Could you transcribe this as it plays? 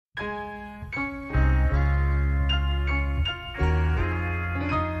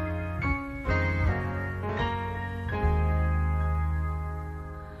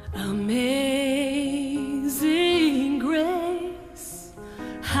Amazing grace,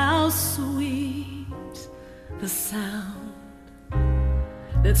 how sweet the sound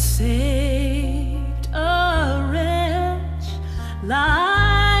that saved a wretch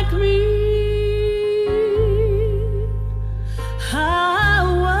like me. I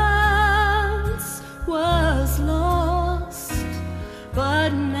once was lost,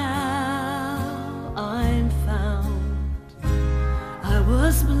 but now I'm found. I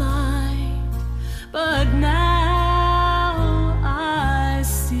was blind, but now I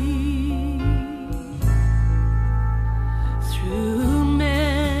see. Through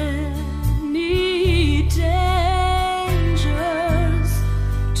many dangers,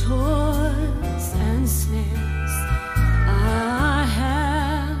 toils and snares, I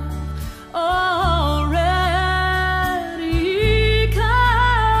have already come.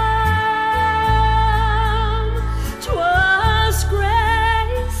 'Twas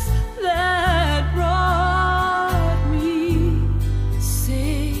grace that brought me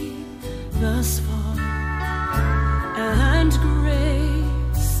safe thus far, and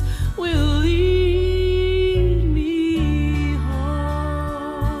grace will lead me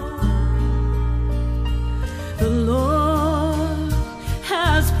home. The Lord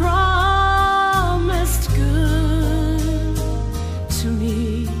has promised good to me.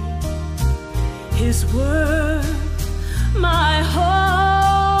 His word my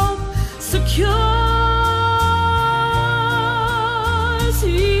hope secures.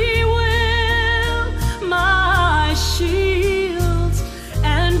 He will my shield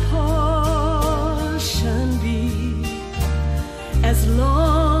and portion be, as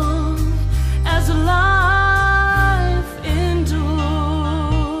long as life endures.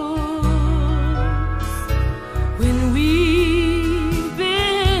 When we've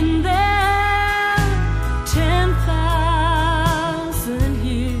been there 10,000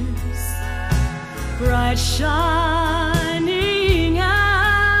 years, bright shining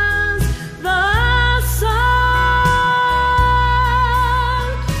as the sun,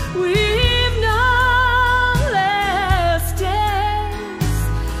 we've no less days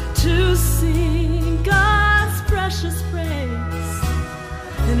to sing God's precious praise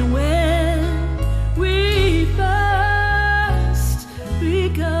than when we first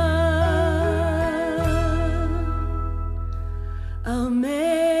begun.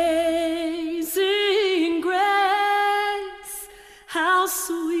 Amazing grace, how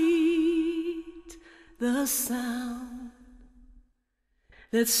sweet the sound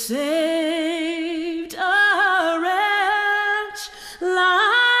that saved a wretch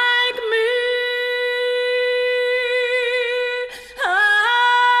like me. I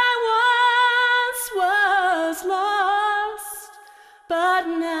once was lost, but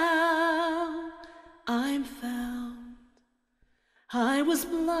now I'm found. I was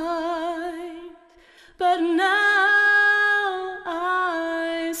blind, but now